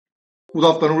Good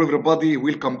afternoon, everybody.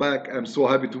 Welcome back. I'm so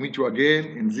happy to meet you again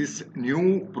in this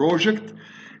new project,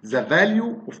 the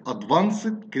value of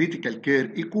advanced critical care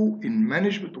echo in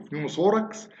management of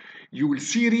pneumothorax. You will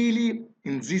see really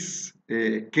in this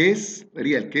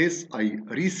real case I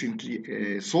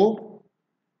recently saw,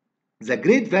 the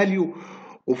great value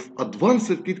of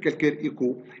advanced critical care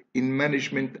echo in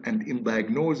management and in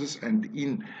diagnosis and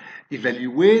in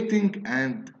evaluating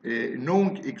and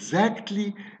knowing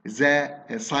exactly the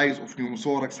size of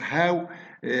pneumothorax, how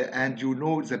and you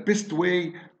know the best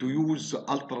way to use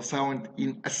ultrasound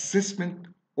in assessment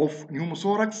of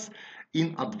pneumothorax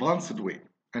in advanced way.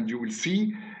 And you will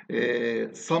see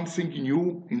something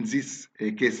new in this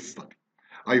case study.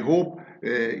 I hope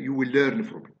you will learn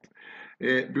from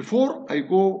it. Before I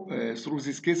go through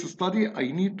this case study,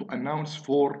 I need to announce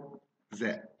for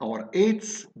our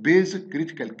 8th basic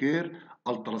critical care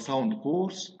ultrasound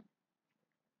course.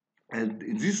 And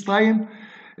in this time,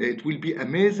 it will be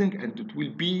amazing and it will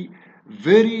be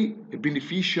very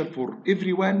beneficial for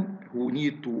everyone who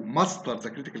need to master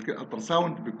the critical care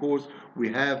ultrasound, because we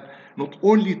have not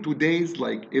only 2 days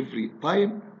like every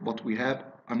time, but we have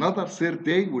another third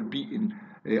day will be in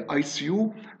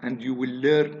ICU, and you will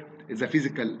learn the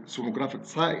physical sonographic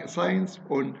science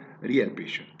on real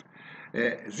patient.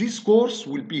 This course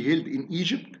will be held in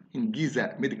Egypt, in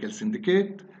Giza Medical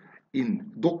Syndicate,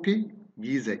 in Dokke,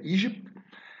 Giza, Egypt,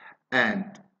 and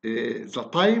the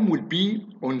time will be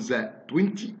on the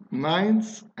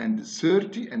 29th and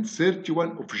 30 and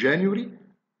 31 of January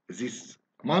this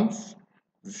month,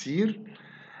 this year.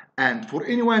 And for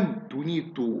anyone who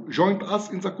need to join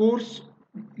us in the course,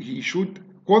 he should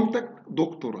contact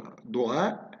Dr.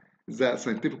 Doa, the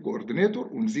scientific coordinator,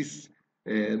 on this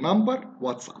number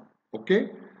WhatsApp.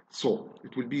 Okay, so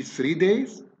it will be 3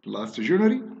 days last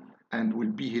January and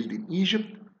will be held in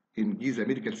Egypt in Giza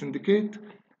Medical Syndicate,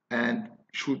 and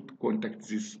should contact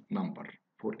this number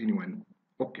for anyone.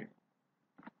 Okay.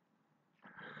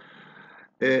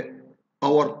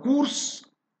 Our course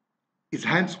is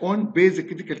hands-on basic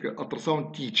critical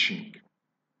ultrasound teaching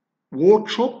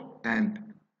workshop,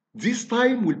 and this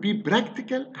time will be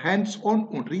practical hands-on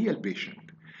on real patient.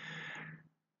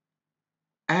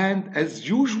 And as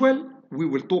usual, we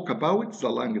will talk about the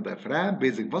lung diaphragm,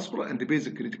 basic vascular, and the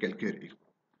basic critical care echo.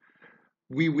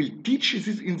 We will teach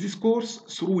this in this course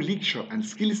through lecture and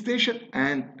skill station,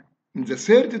 and in the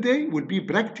third day will be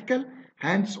practical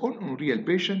hands-on on real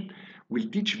patient. We'll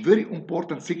teach very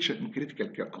important section in critical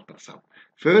care ultrasound.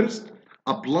 First,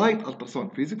 applied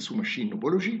ultrasound physics to machine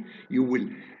knowledge. You will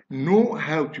know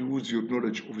how to use your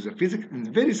knowledge of the physics in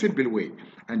a very simple way,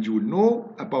 and you will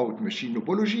know about machine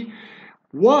knowledge.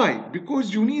 Why?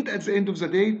 Because you need at the end of the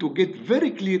day to get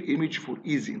very clear image for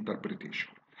easy interpretation.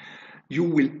 You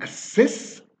will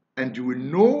assess and you will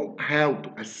know how to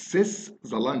assess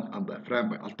the lung and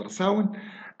diaphragm by ultrasound,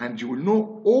 and you will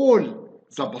know all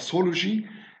the pathology,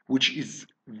 which is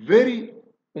very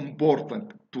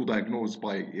important to diagnose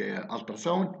by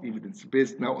ultrasound,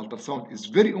 evidence-based. Now ultrasound is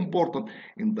very important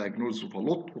in diagnosis of a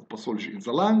lot of pathology in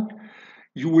the lung.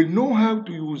 You will know how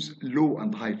to use low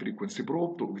and high frequency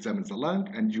probe to examine the lung,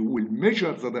 and you will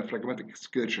measure the diaphragmatic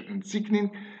excursion and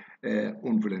thickening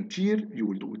on volunteer. You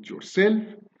will do it yourself.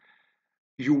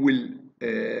 You will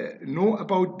know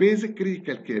about basic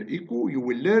critical care echo. You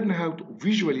will learn how to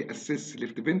visually assess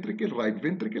left ventricle, right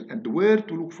ventricle, and where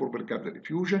to look for pericardial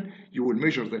effusion. You will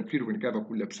measure the inferior vena cava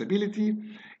collapsibility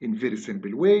in very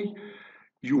simple way.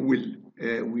 You will,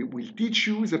 we will teach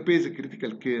you the basic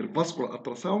critical care vascular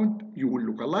ultrasound. You will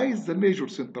localize the major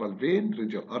central vein,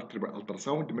 radial artery by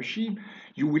ultrasound machine.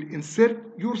 You will insert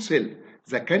yourself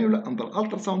the cannula under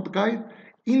ultrasound guide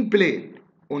in plane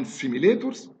on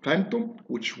simulators, phantom,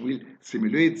 which will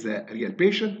simulate the real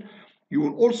patient. You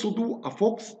will also do a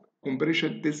Fox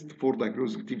compression test for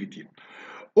diagnostic activity.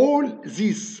 All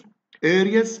these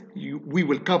areas we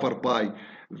will cover by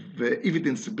the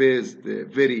evidence-based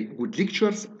very good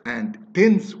lectures and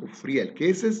tens of real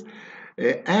cases,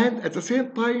 and at the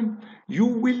same time you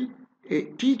will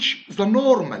teach the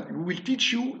normal. We will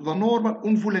teach you the normal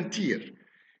on volunteer.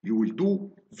 You will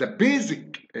do the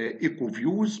basic echo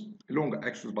views, long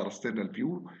axis parasternal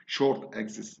view, short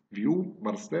axis view,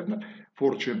 parasternal,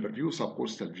 4-chamber view,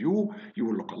 subcostal view. You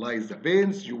will localize the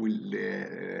veins. You will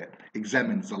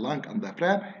examine the lung and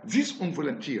diaphragm. This on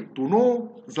volunteer to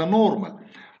know the normal.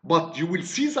 But you will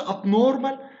see the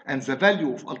abnormal and the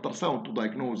value of ultrasound to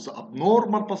diagnose the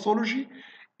abnormal pathology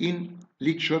in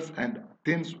lectures and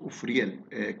tens of real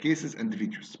cases and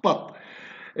videos. But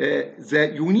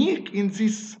the unique in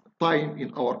this time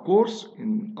in our course,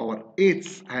 in our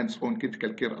 8th hands-on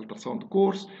critical care ultrasound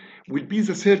course, will be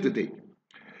the third day.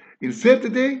 In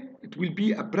third day, it will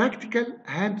be a practical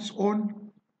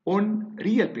hands-on on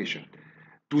real patient.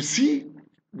 To see,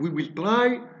 we will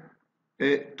try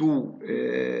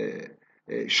to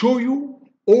show you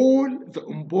all the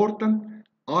important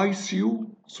ICU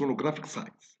sonographic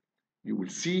signs. You will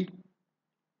see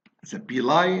the P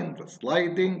line, the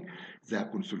sliding, the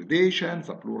consolidation,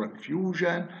 the pleural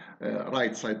effusion,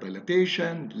 right side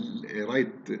dilatation,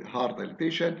 right heart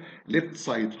dilatation, left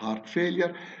side heart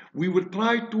failure. We will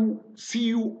try to see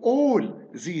you all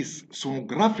these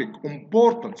sonographic,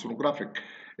 important sonographic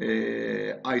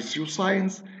ICU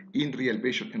signs in real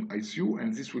patient in ICU,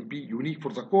 and this will be unique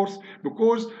for the course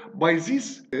because by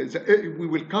this we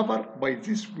will cover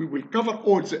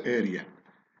all the area,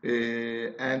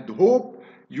 and hope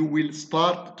you will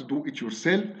start to do it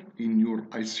yourself in your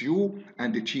ICU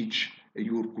and teach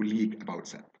your colleague about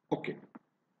that. Okay.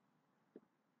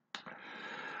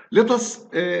 Let us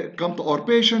come to our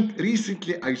patient.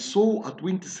 Recently, I saw a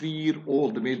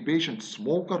 23-year-old male patient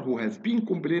smoker who has been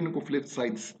complaining of left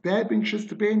side stabbing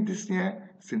chest pain dyspnea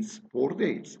since 4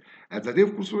 days. At the day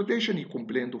of consultation, he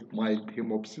complained of mild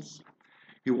hemoptysis.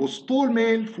 He was tall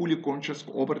male, fully conscious,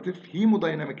 cooperative,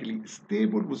 hemodynamically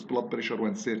stable with blood pressure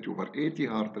 130/80,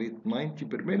 heart rate 90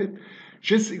 per minute,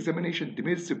 chest examination,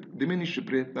 diminished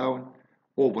breakdown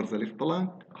over the left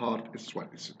lung, heart is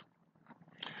 1:2.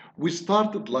 We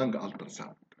started lung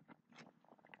ultrasound.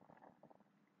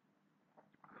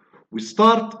 We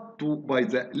start by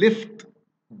the left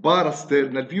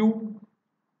parasternal view.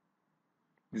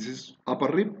 This is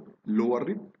upper rib, lower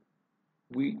rib.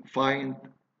 We find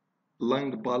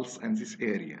lung pulse in this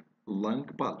area, lung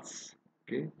pulse,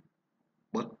 okay?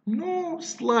 But no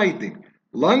sliding.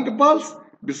 Lung pulse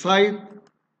beside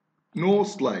no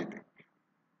sliding.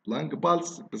 Lung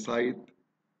pulse beside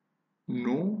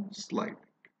no sliding.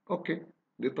 Okay,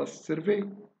 let us survey.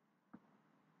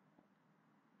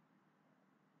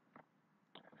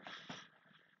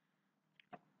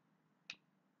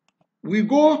 We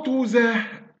go to the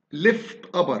left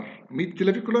upper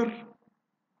mid-clavicular,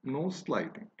 no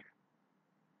sliding.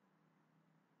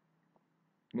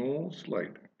 No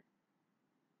sliding.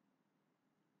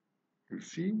 You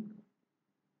see?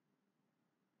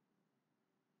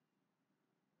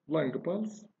 Lung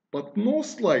pulse, but no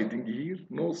sliding here,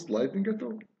 no sliding at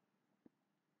all.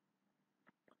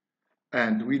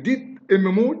 And we did M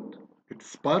mode,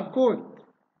 it's barcode.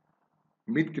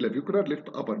 Mid-clavicular, left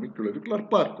upper mid-clavicular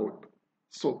barcode.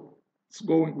 So it's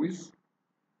going with,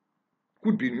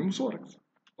 could be pneumothorax.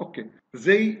 Okay,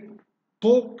 they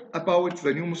talk about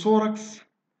the pneumothorax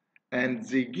and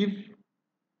they gave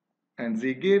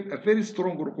a very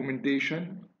strong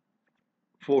recommendation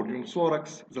for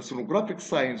pneumothorax. The sonographic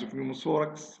signs of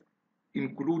pneumothorax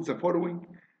include the following: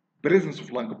 presence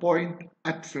of lung point,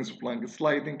 absence of lung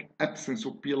sliding, absence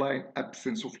of P line,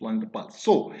 absence of lung pulse.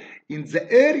 So in the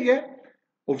area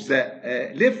of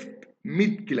the left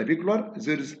mid-clavicular,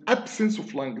 there is absence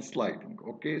of lung sliding,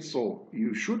 okay? So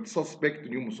you should suspect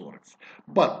pneumothorax.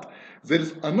 But there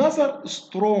is another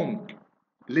strong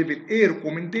level A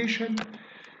recommendation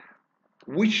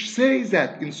which says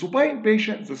that in supine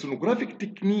patients, the sonographic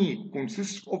technique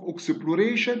consists of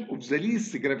exploration of the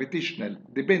least gravitational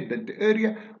dependent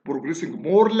area progressing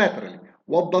more laterally.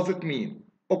 What does it mean?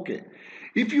 Okay,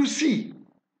 if you see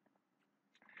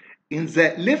in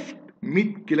the left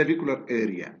mid-clavicular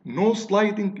area, no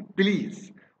sliding,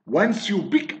 please. Once you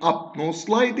pick up no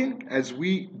sliding, as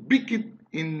we pick it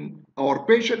in our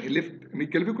patient in left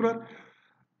mid-clavicular,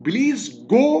 please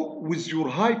go with your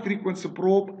high-frequency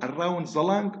probe around the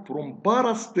lung from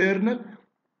parasternal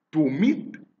to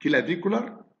mid-clavicular,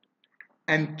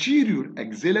 anterior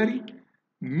axillary,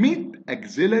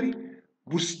 mid-axillary,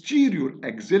 posterior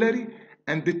axillary,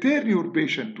 and turn your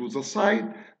patient to the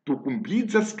side to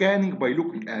complete the scanning by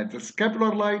looking at the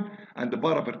scapular line and the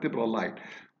paravertebral line.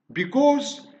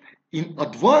 Because in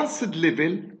advanced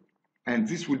level, and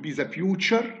this will be the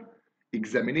future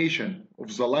examination of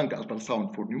the lung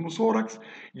ultrasound for pneumothorax,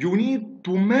 you need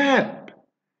to map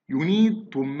the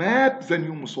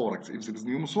pneumothorax. If there is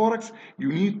pneumothorax,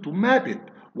 you need to map it.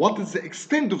 What is the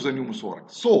extent of the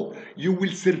pneumothorax? So you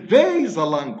will survey the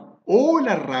lung all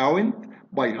around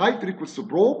by high frequency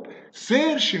probe,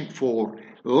 searching for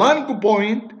lung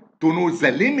point to know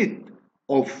the limit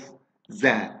of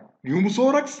the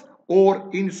pneumothorax or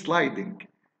in sliding.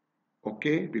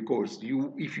 Okay, because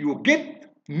if you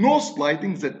get no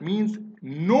sliding, that means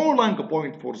no lung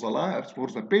point for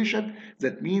the patient.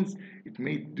 That means it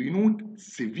may denote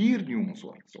severe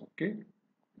pneumothorax. Okay.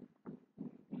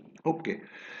 Okay.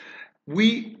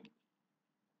 We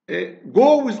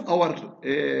go with our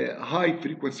high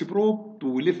frequency probe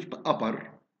to left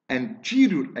upper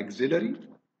anterior axillary.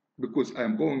 because I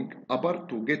am going upper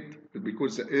to get,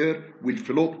 because the air will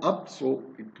float up, so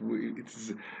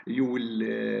you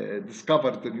will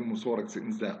discover the pneumothorax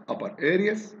in the upper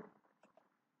areas.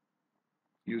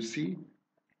 You see,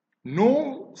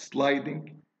 no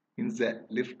sliding in the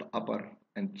left upper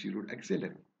anterior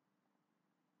axillary.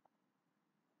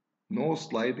 No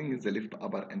sliding in the left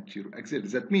upper anterior axillary.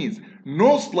 That means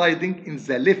no sliding in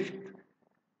the left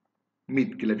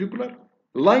mid-clavicular,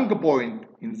 lung point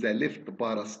in the left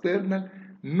parasternal,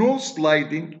 no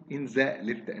sliding in the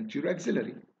left anterior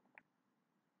axillary.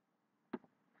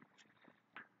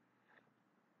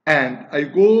 And I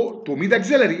go to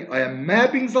mid-axillary, I am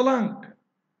mapping the lung.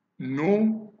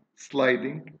 No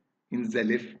sliding in the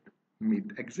left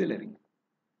mid-axillary.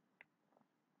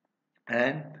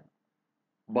 And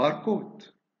barcode.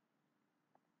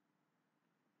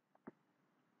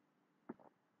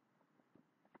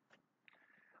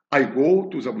 I go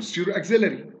to the posterior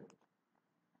axillary.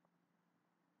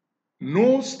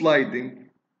 No sliding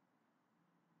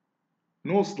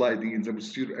in the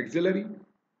posterior axillary.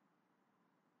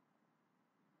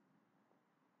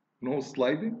 No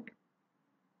sliding.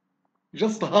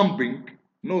 Just humping.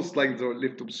 No sliding in the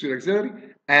left posterior axillary.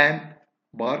 And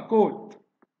barcode.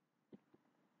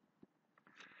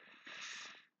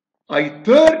 I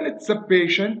turn the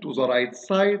patient to the right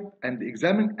side and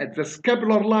examine at the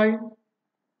scapular line.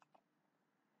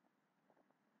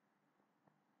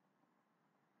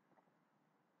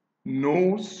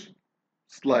 No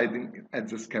sliding at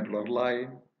the scapular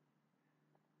line.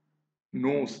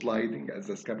 No sliding at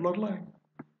the scapular line.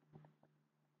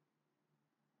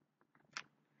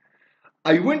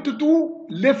 I went to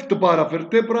left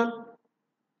paravertebral.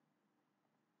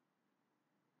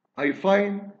 I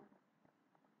find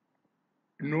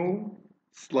no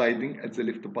sliding at the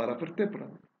left paravertebral.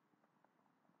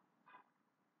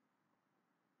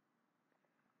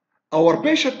 Our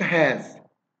patient has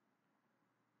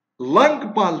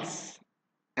lung pulse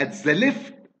at the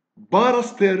left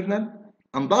parasternal,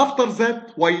 and after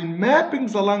that, while mapping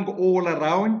the lung all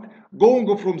around,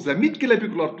 going from the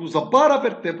mid-clavicular to the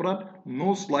paravertebral,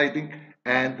 no sliding,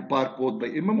 and barcode by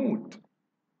Mahmoud.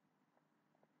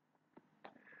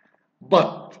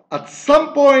 But at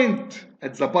some point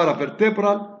at the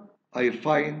paravertebral, I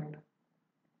find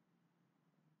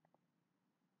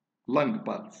lung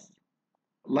pulse.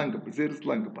 There is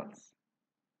lung pulse.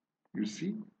 You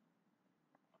see?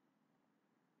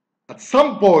 At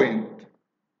some point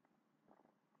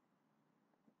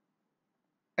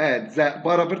at the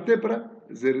paravertebra,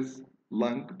 there is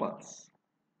lung pulse.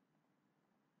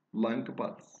 Lung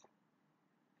pulse.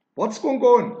 What's going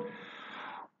on?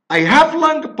 I have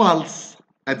lung pulse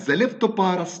at the left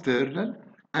parasternal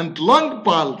and lung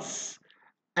pulse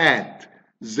at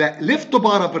the left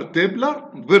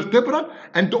paravertebral,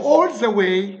 and all the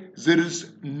way there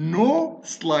is no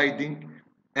sliding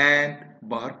and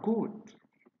barcode.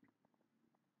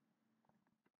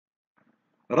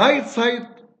 Right side,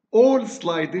 all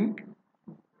sliding,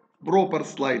 proper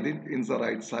sliding in the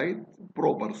right side,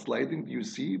 proper sliding, you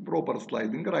see, proper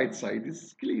sliding, right side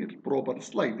is clear, proper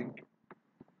sliding.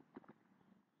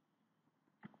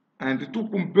 And to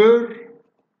compare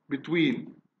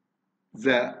between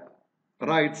the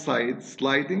right side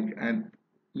sliding and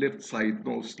left side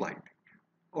no sliding.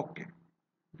 Okay,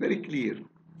 very clear,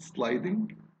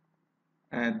 sliding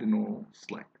and no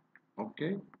sliding,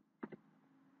 okay?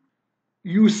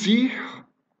 You see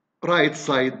right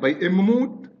side by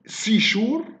Mahmoud,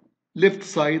 seashore, left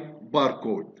side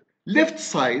barcode. Left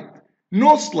side,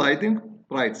 no sliding,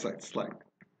 right side sliding.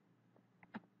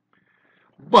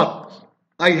 But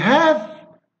I have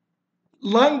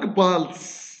lung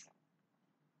pulse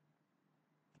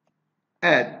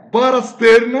at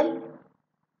parasternal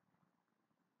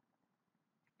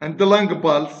and the lung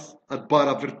pulse at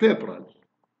paravertebral.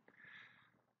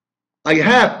 I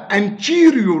have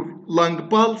anterior lung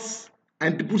pulse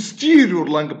and posterior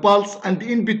lung pulse, and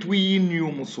in between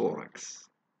pneumothorax.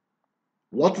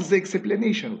 What is the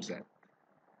explanation of that?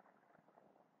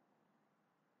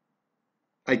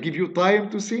 I give you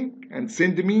time to think and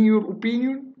send me your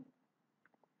opinion.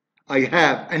 I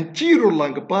have anterior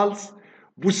lung pulse,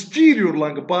 posterior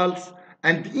lung pulse,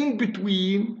 and in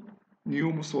between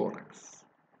pneumothorax.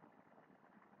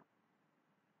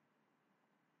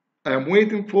 I am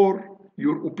waiting for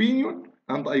your opinion,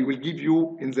 and I will give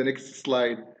you in the next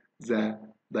slide the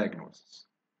diagnosis.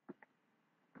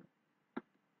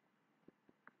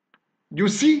 You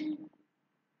see,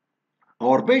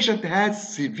 our patient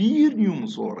has severe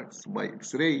pneumothorax by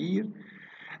X-ray here,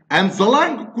 and the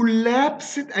lung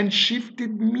collapsed and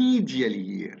shifted medially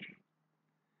here.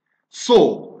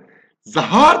 So, the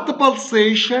heart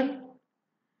pulsation,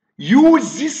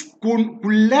 use this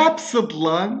collapsed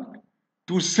lung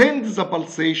to send the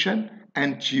pulsation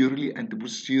anteriorly and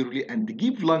posteriorly and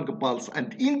give lung pulse,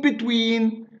 and in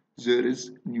between there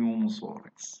is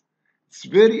pneumothorax. It's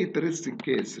very interesting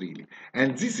case really,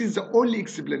 and this is the only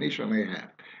explanation I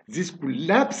have. This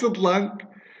collapsed lung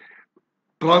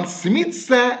transmits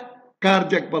the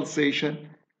cardiac pulsation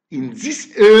in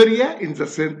this area in the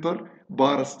center,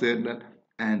 parasternal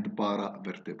and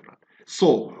paravertebral.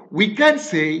 So we can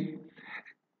say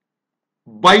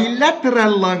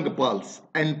bilateral lung pulse,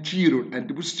 anterior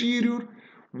and posterior,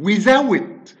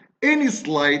 without any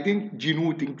sliding,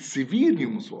 denoting severe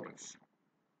pneumothorax.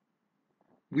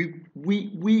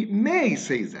 We may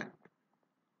say that.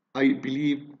 I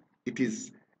believe it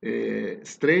is a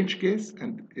strange case,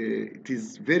 and it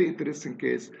is very interesting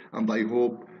case, and I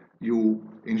hope you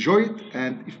enjoy it.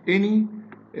 And if any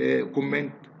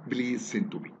comment, please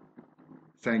send to me.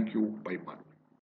 Thank you. Bye bye.